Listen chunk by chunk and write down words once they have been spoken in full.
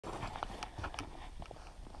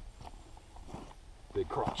Big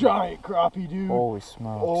crappie. Giant crappie, dude. Holy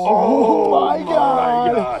smokes. Oh my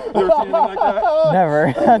god. You ever seen anything like that?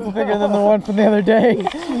 Never. That's bigger than the one from the other day.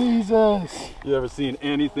 Jesus. You ever seen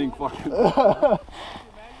anything fucking...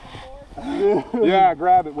 Yeah,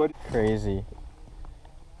 grab it, would. Crazy.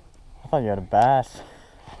 I thought you had a bass.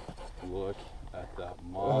 Look at that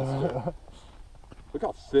monster. Look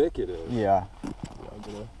how thick it is. Yeah.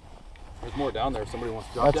 There's more down there if somebody wants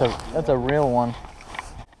to drop That's a real one.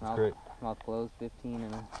 That's great. Mouth closed, 15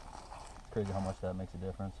 and a... Crazy how much that makes a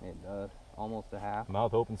difference. It does. Almost a half.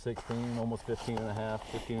 Mouth open 16, almost 15 and a half,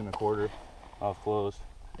 15 and a quarter. Mouth closed.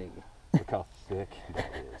 Big. Look how thick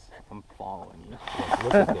that is. I'm following you.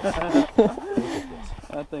 Look at this. Look at this.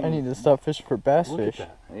 That thing I need to stop fishing for bass Look at fish.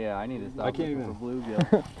 that. Yeah, I need to stop I can't looking even. for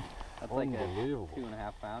bluegill. That's like a Unbelievable.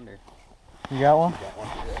 2.5 pounder. You got one? Got one.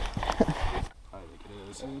 I think it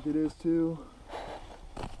is. I think it is too.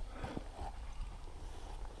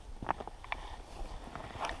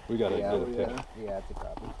 We gotta get a pic. Yeah, it's a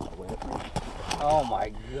crappie. Oh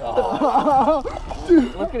my god.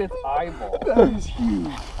 Dude, Look at its eyeball. that is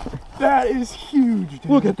huge. That is huge,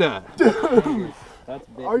 dude. Look at that. Dude, That's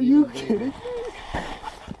big. are you even bigger. kidding me?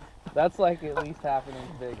 That's like at least half an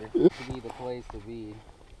inch bigger. To be the place to be.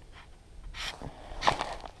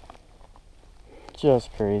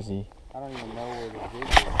 Just crazy. I don't even know where the jig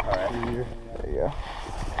is. Alright. There you go.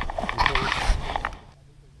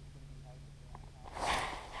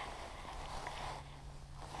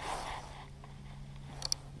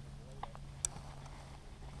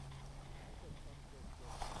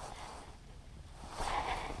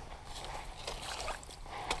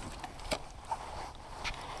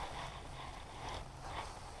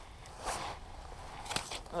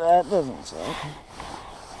 That doesn't suck.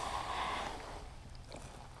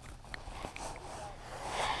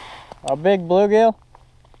 A big bluegill?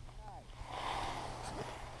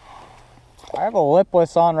 I have a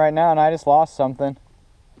lipless on right now and I just lost something.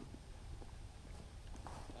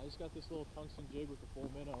 I just got this little tungsten jig with a full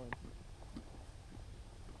minnow and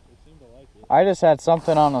they seem to like it. I just had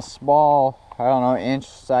something on a small, I don't know, inch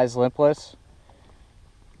size lipless.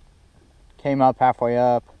 Came up halfway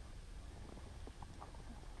up.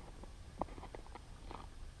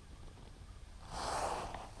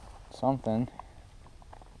 Something.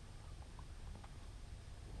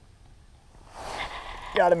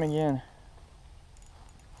 Got him again.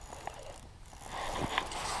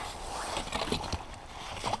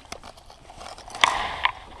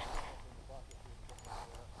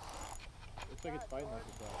 Looks like it's fighting like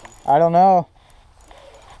a crappie. I don't know.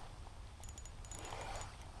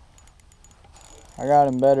 I got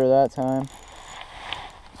him better that time.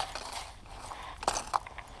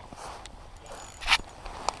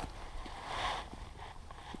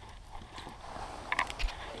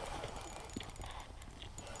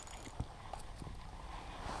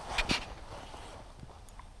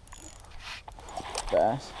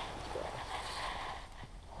 Bass.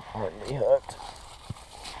 Already hooked.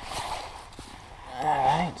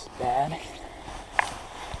 Alright, it's bad.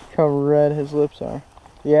 Look how red his lips are.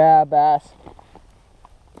 Yeah, bass.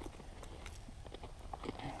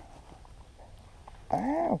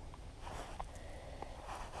 Ow.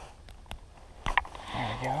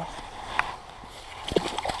 There we go.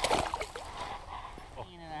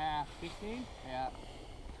 16? Yeah.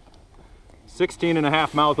 16 and a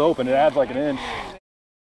half mouth open. It adds like an inch.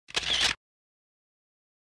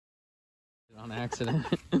 On accident.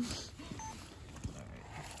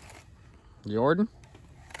 Jordan?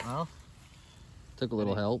 Well, Took a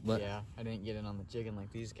little help, but yeah, I didn't get in on the jigging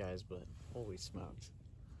like these guys, but holy smokes.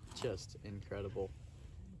 Just incredible.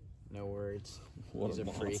 No words. What These a are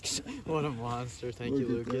monster. freaks. What a monster. Thank you,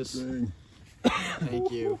 Look at that Lucas. thing.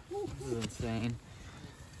 Thank you. This is insane.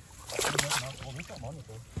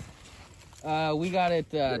 we got it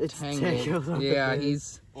It's tangled up Yeah, a bit.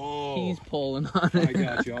 he's Oh, pulling on I it.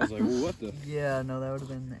 got you. I was like, well, what the? Yeah, no, that would have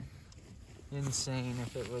been insane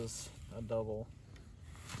if it was a double.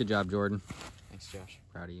 Good job, Jordan. Thanks, Josh.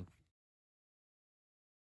 Proud of you.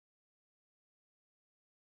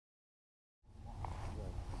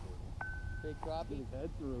 Big crappie. Head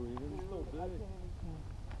through even. It's still big.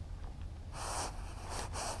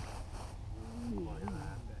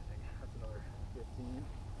 That's another 15.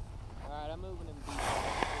 Alright, I'm moving him deep.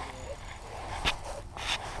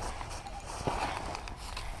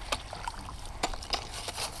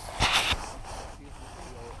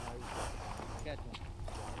 Catch him.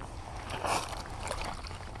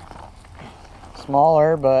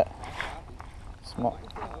 Smaller, but small.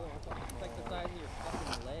 It's like the size of your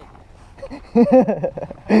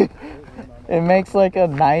fucking leg. It makes like a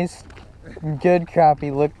nice, good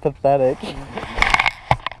crappie look pathetic.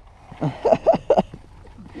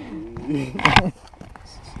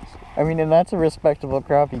 I mean, and that's a respectable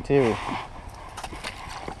crappie too.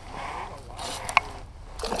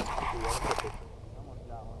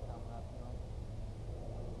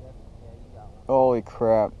 Holy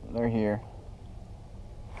crap, they're here.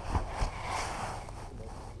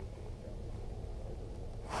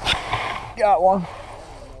 Got one.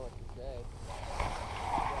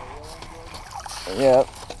 Yep,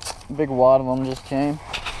 big wad of them just came.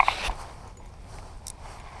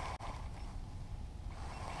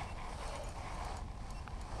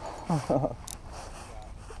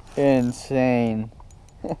 Insane.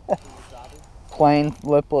 Plain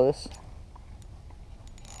lipless.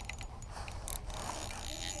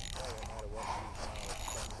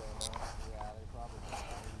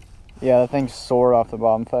 Yeah, that thing's sore off the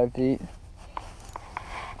bottom 5 feet.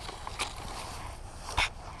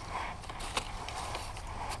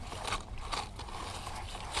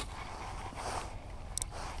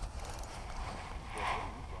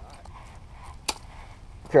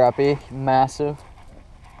 Crappie, massive.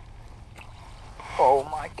 Oh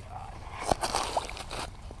my god.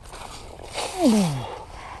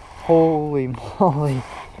 Holy moly.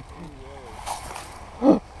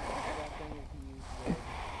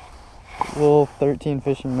 Little 13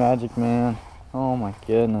 fishing magic, man. Oh my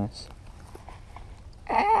goodness.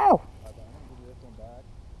 Ow!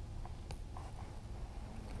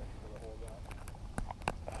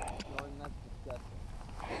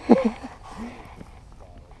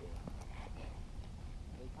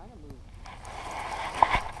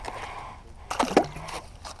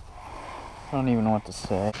 I don't even know what to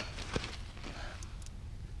say.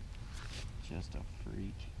 Just a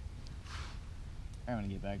freak. I'm gonna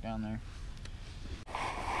get back down there.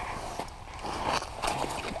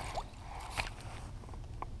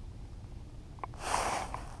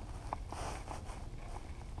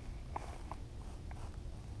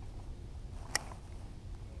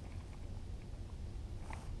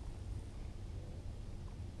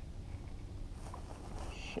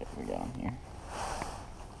 Shit, we got him here.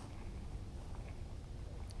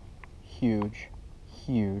 Huge,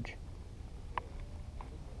 huge.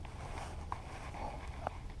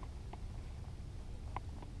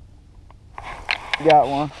 Got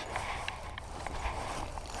one.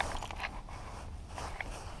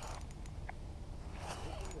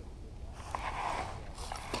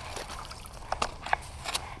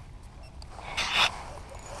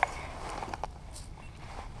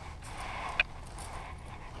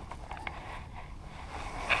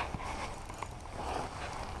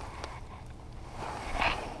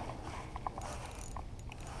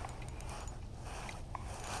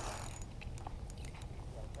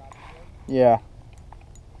 Yeah.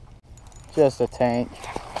 Just a tank.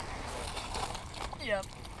 Yep.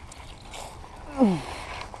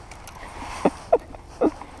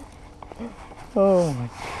 Oh my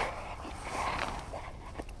God.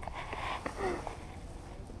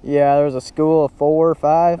 Yeah, there was a school of 4 or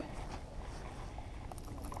 5.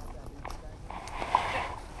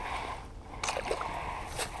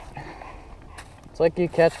 It's like you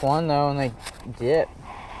catch one though and they dip.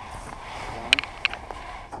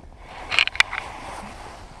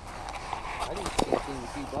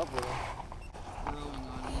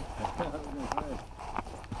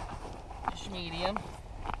 Medium.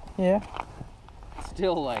 Yeah.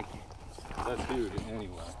 Still like, That's huge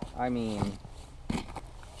anyway. I mean,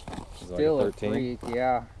 It's still like a freak,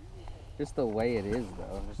 yeah. Just the way it is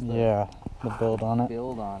though. Just the Yeah, the build on it.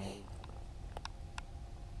 build on it.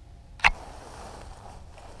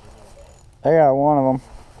 I got one of them.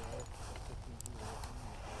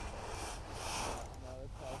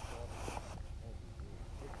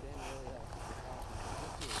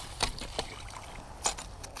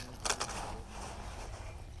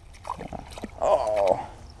 Oh.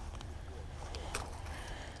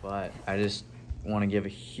 But I just want to give a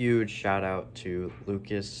huge shout out to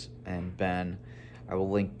Lucas and Ben. I will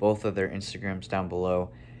link both of their Instagrams down below.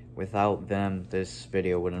 Without them, this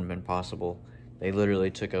video wouldn't have been possible. They literally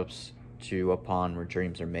took us to a pond where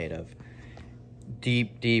dreams are made of.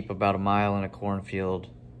 Deep, about a mile in a cornfield.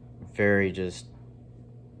 Very just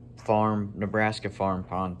farm, Nebraska farm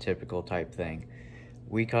pond typical type thing.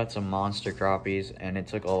 We caught some monster crappies and it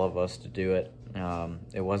took all of us to do it.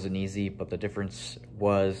 It wasn't easy, but the difference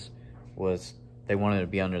was they wanted to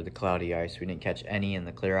be under the cloudy ice. We didn't catch any in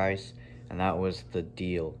the clear ice, and that was the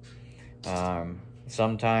deal.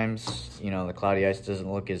 Sometimes, you know, the cloudy ice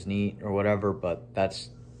doesn't look as neat or whatever, but that's,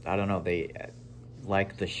 I don't know, they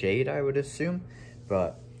like the shade, I would assume.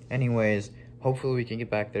 But anyways, hopefully we can get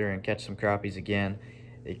back there and catch some crappies again.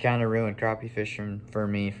 It kind of ruined crappie fishing for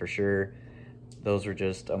me, for sure. those were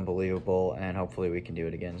just unbelievable, and hopefully we can do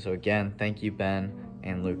it again. So again, thank you, Ben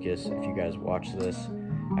and Lucas, if you guys watch this.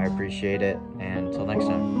 I appreciate it, and until next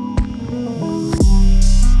time.